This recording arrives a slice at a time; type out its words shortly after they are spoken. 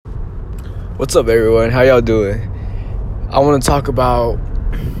What's up, everyone? How y'all doing? I want to talk about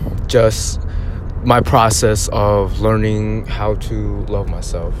just my process of learning how to love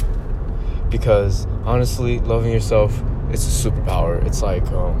myself. Because honestly, loving yourself is a superpower. It's like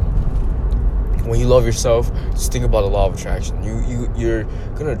when you love yourself, just think about the law of attraction. You're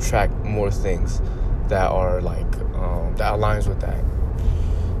gonna attract more things that are like that aligns with that.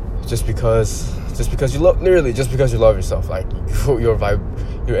 Just because you love yourself, like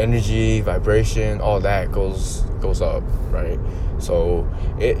your energy, vibration, all that goes up, right? So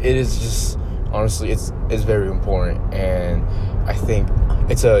it is just, honestly, it's very important, and I think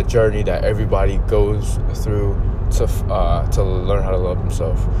it's a journey that everybody goes through to learn how to love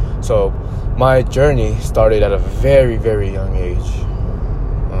themselves. So my journey started at a very, very young age.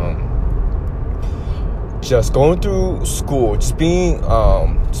 Just going through school, just being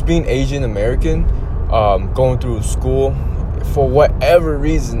Asian American, going through school, for whatever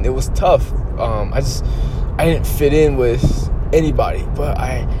reason, it was tough. I didn't fit in with anybody, but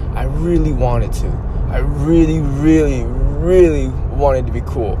I really wanted to. I really, really, really wanted to be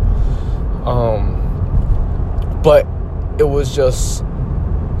cool. But it was just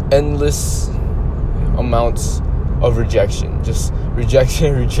endless amounts of rejection. Just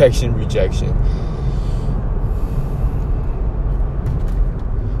rejection.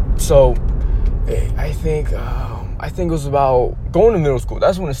 So I think it was about going to middle school.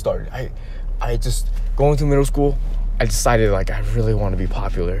 That's when it started. I just going to middle school, I decided like I really want to be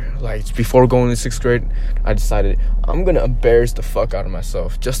popular. Like before going to 6th grade, I decided I'm gonna embarrass the fuck out of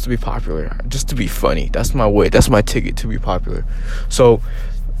myself just to be popular, just to be funny. That's my way. That's my ticket to be popular. So,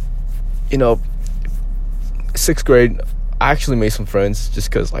 6th grade, I actually made some friends just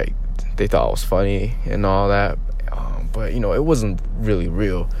because like they thought I was funny and all that. But it wasn't really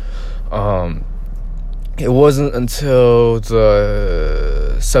real. It wasn't until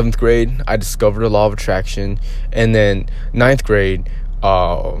the 7th grade I discovered the law of attraction, and then 9th grade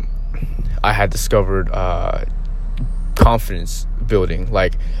I had discovered confidence building.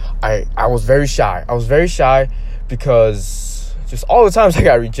 Like I was very shy. Because just all the times I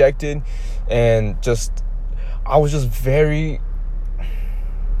got rejected, and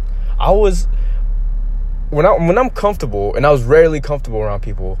when I'm comfortable, and I was rarely comfortable around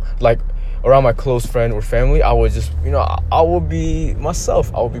people, like around my close friend or family, I would just, I would be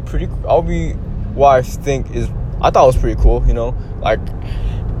myself. I would be what I thought was pretty cool,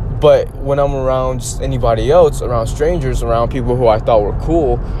 but when I'm around just anybody else, around strangers, around people who I thought were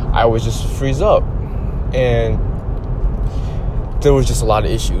cool, I would just freeze up, and there was just a lot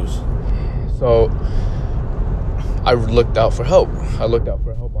of issues. So I looked out for help.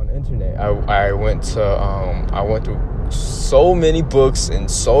 On the internet. I went through so many books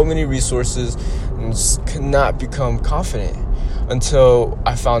and so many resources, and just could not become confident until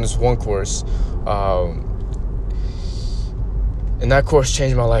I found this one course. And that course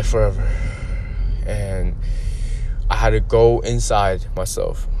changed my life forever. And I had to go inside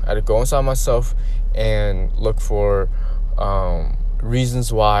myself. And look for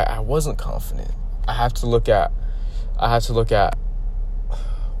reasons why I wasn't confident. I have to look at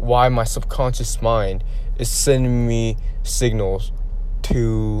why my subconscious mind is sending me signals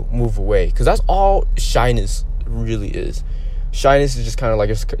to move away. Because that's all shyness really is. Shyness is just kind of like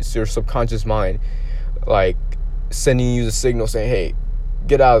it's your subconscious mind, like, sending you the signal saying, hey,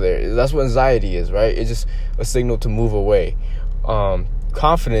 get out of there. That's what anxiety is, right? It's just a signal to move away.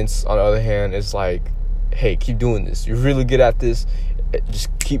 Confidence, on the other hand, is like, hey, keep doing this. You're really good at this.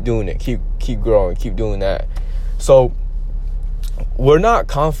 Just keep doing it. Keep growing. Keep doing that. So we're not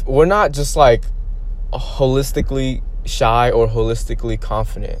just like holistically shy or holistically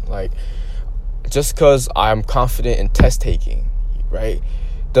confident. Like, just because I'm confident in test taking, right,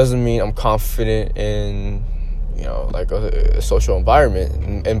 doesn't mean I'm confident in like a social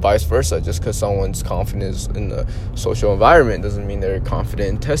environment, and vice versa. Just because someone's confident in the social environment doesn't mean they're confident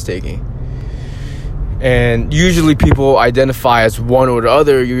in test taking. And usually people identify as one or the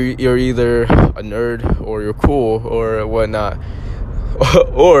other. You're either a nerd or you're cool or whatnot,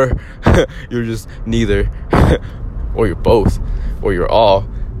 or you're just neither, or you're both, or you're all.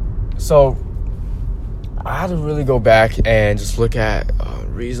 So I had to really go back and just look at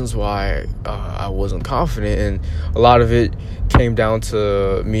reasons why I wasn't confident, and a lot of it came down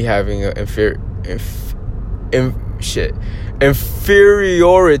to me having an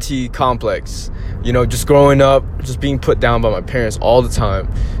inferiority complex. Just growing up, just being put down by my parents all the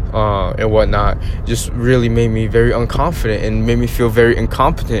time, and whatnot, just really made me very unconfident and made me feel very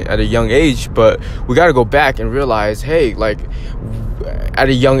incompetent at a young age. But we got to go back and realize, hey, like, at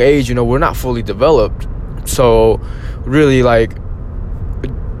a young age, we're not fully developed. So really, like,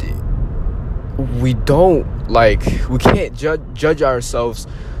 we can't judge ourselves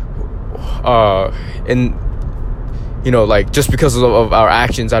in, like, just because of our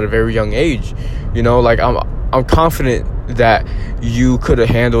actions at a very young age. Like, I'm confident that you could have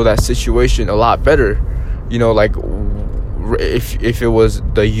handled that situation a lot better, like, if it was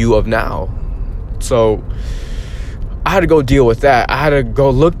the you of now. So I had to go deal with that. I had to go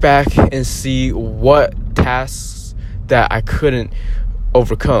look back and see what tasks that I couldn't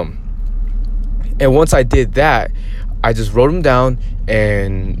overcome. And once I did that, I just wrote them down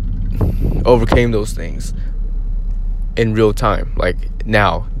and overcame those things in real time, like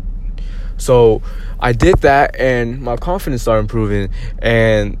now. So I did that, and my confidence started improving,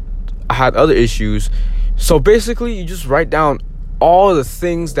 and I had other issues. So basically, you just write down all the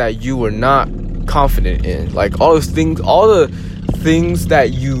things that you were not confident in, like all the things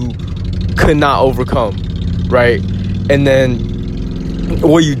that you could not overcome, right? And then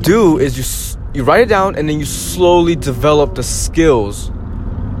what you do is you write it down, and then you slowly develop the skills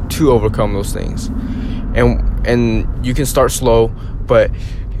to overcome those things. And you can start slow, but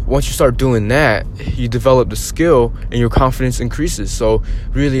once you start doing that, you develop the skill and your confidence increases. So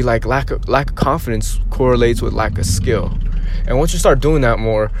really, like, lack of confidence correlates with lack of skill. And once you start doing that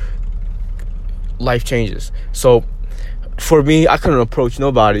more, life changes. So for me, I couldn't approach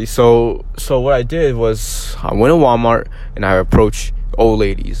nobody. So what I did was I went to Walmart and I approached old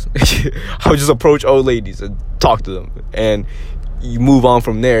ladies. I would just approach old ladies and talk to them, and you move on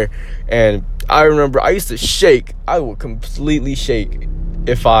from there. And I remember I used to shake. I would completely shake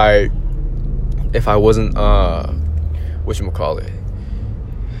if I wasn't whatchamacallit.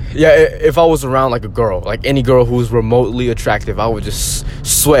 Yeah, if I was around like a girl, like any girl who was remotely attractive, I would just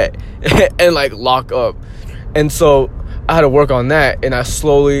sweat and like lock up. And so I had to work on that, and I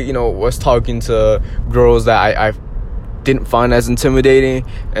slowly, was talking to girls that I didn't find as intimidating,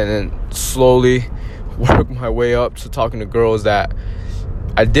 and then slowly work my way up to talking to girls that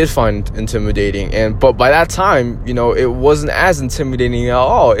I did find intimidating. But by that time, it wasn't as intimidating at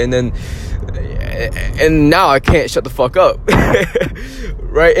all. And now I can't shut the fuck up.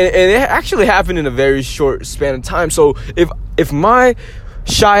 Right? And it actually happened in a very short span of time. So if my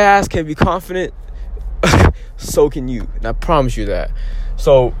shy ass can be confident, so can you. And I promise you that.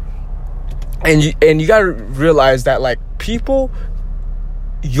 So and you gotta realize that, like, people,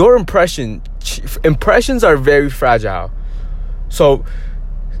 your impressions are very fragile. So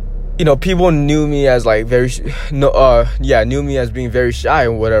people knew me as like knew me as being very shy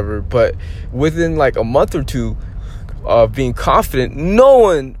and whatever, but within like a month or two of being confident, no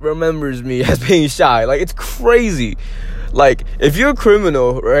one remembers me as being shy. Like, it's crazy. Like, if you're a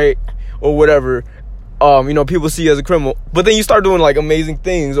criminal, right, or whatever, people see you as a criminal, but then you start doing like amazing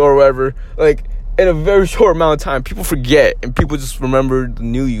things or whatever, like, in a very short amount of time, people forget, and people just remember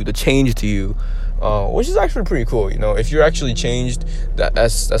the change to you, which is actually pretty cool. If you're actually changed,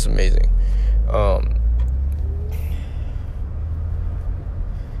 that's amazing.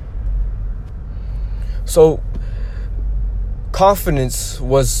 So confidence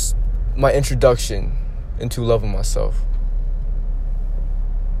was my introduction into loving myself.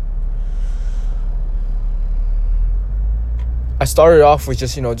 I started off with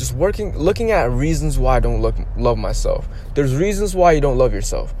just looking at reasons why I don't love myself. There's reasons why you don't love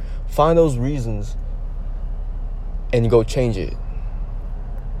yourself. Find those reasons and you go change it.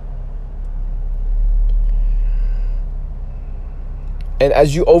 And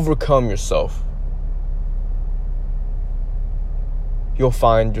as you overcome yourself, you'll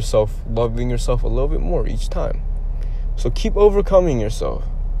find yourself loving yourself a little bit more each time. So keep overcoming yourself.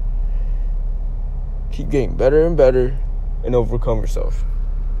 Keep getting better and better, and overcome yourself.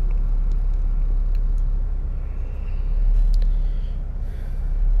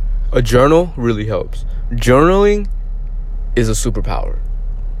 A journal really helps. Journaling is a superpower.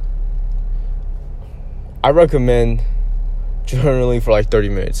 I recommend journaling for like 30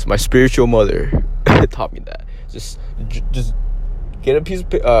 minutes. My spiritual mother taught me that. Just get a piece of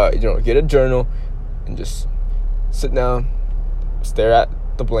get a journal and just sit down, stare at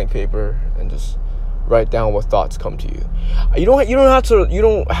the blank paper, and just write down what thoughts come to you. You don't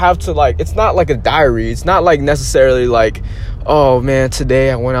have to like, it's not like a diary. It's not like necessarily like, oh man,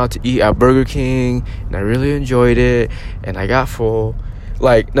 today I went out to eat at Burger King and I really enjoyed it and I got full.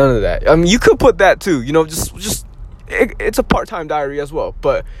 Like, none of that. I mean, you could put that too, it's a part-time diary as well.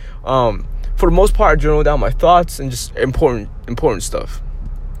 But for the most part, I journal down my thoughts and just important stuff.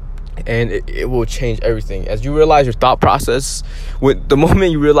 And it will change everything. As you realize your thought process, the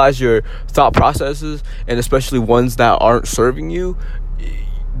moment you realize your thought processes, and especially ones that aren't serving you,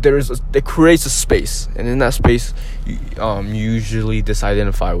 it creates a space, and in that space, you usually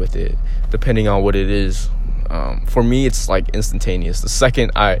disidentify with it, depending on what it is. For me, it's like instantaneous. The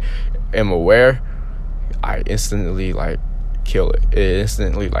second I am aware, I instantly like kill it. It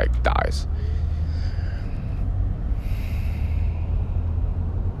instantly like dies.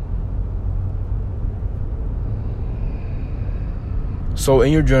 So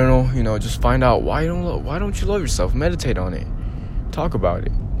in your journal, just find out why don't you love yourself? Meditate on it. Talk about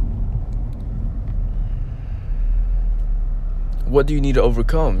it. What do you need to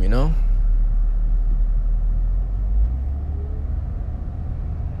overcome,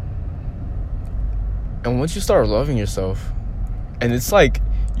 And once you start loving yourself, and it's like,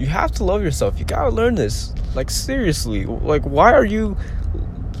 you have to love yourself. You gotta learn this. Like, seriously. Like, why are you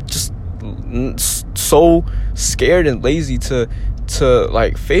just so scared and lazy to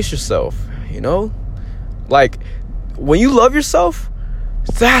like face yourself, Like, when you love yourself,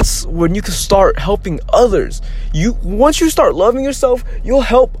 that's when you can start helping others. Once you start loving yourself, you'll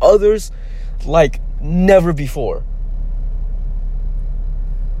help others like never before.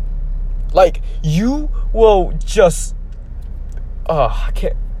 Like, you will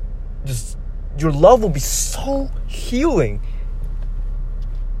your love will be so healing.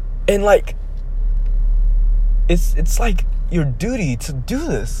 And like, it's like your duty to do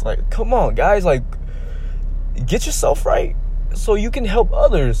this. Like, come on, guys, like, get yourself right so you can help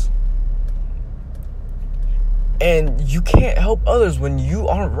others. And you can't help others when you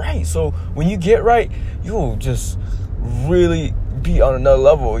aren't right. So when you get right, you'll just really be on another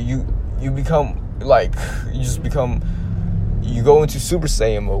level. You become like, you go into Super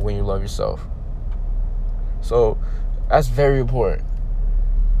Saiyan mode when you love yourself. So that's very important.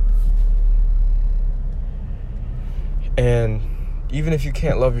 And even if you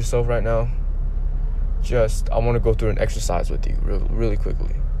can't love yourself right now, I want to go through an exercise with you really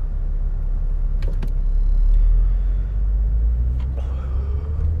quickly.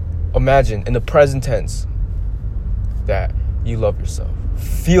 Imagine in the present tense that you love yourself.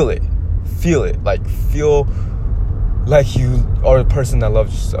 Feel it. Like, feel like you are the person that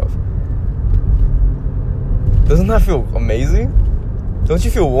loves yourself. Doesn't that feel amazing? Don't you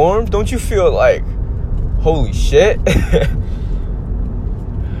feel warm? Don't you feel like, holy shit?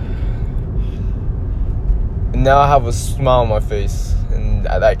 And now I have a smile on my face, and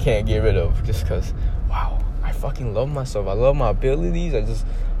that I can't get rid of, just because, wow, I fucking love myself. I love my abilities. I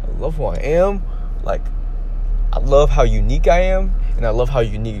love who I am. Like, I love how unique I am, and I love how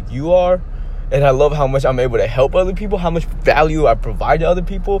unique you are, and I love how much I'm able to help other people, how much value I provide to other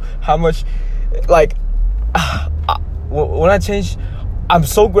people, how much, like, when I change, I'm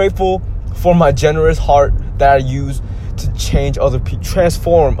so grateful for my generous heart that I use to change other people,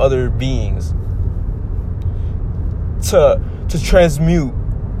 transform other beings, to transmute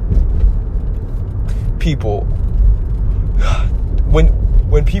people.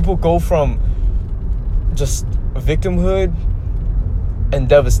 When people go from just victimhood and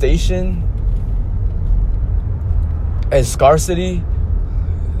devastation and scarcity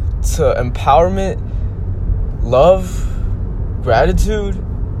to empowerment, love, gratitude,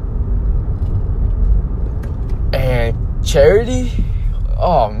 and charity,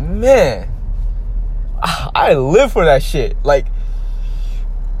 oh man, I live for that shit. Like,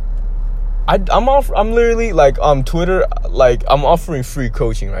 I'm literally, like, on Twitter, like, I'm offering free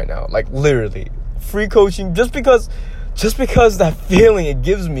coaching right now. Like, literally free coaching, just because that feeling it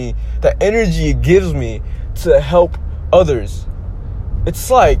gives me, that energy it gives me to help others.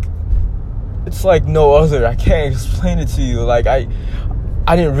 It's like no other. I can't explain it to you. Like, I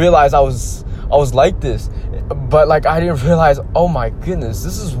didn't realize I was like this, but like, I didn't realize, oh my goodness,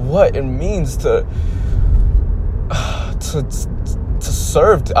 this is what it means to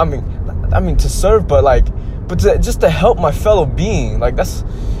serve. I mean to serve, but just to help my fellow being. Like, that's,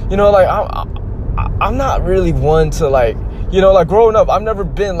 like, I'm not really one to, like, like, growing up, I've never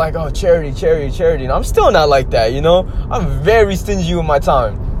been like, oh, charity, and I'm still not like that. I'm very stingy with my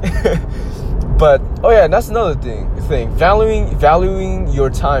time. But, oh yeah, that's another thing. Valuing your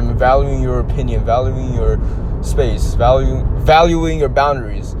time, valuing your opinion, valuing your space, valuing your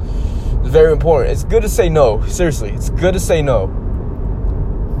boundaries is very important. It's good to say no. Seriously, it's good to say no.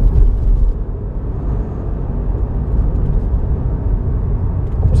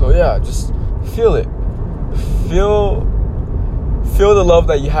 So yeah, just feel it. Feel the love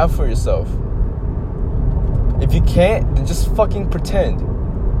that you have for yourself. If you can't, then just fucking pretend.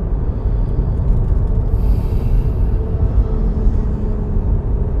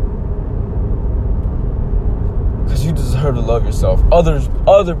 You deserve to love yourself.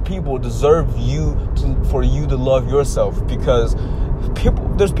 Other people deserve for you to love yourself, because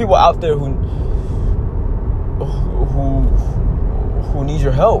there's people out there who need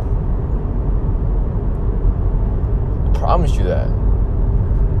your help. I promise you that.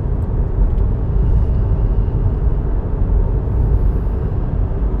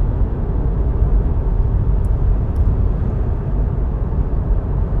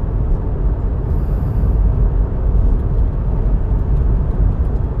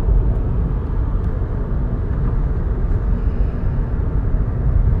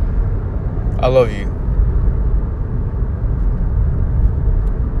 I love you.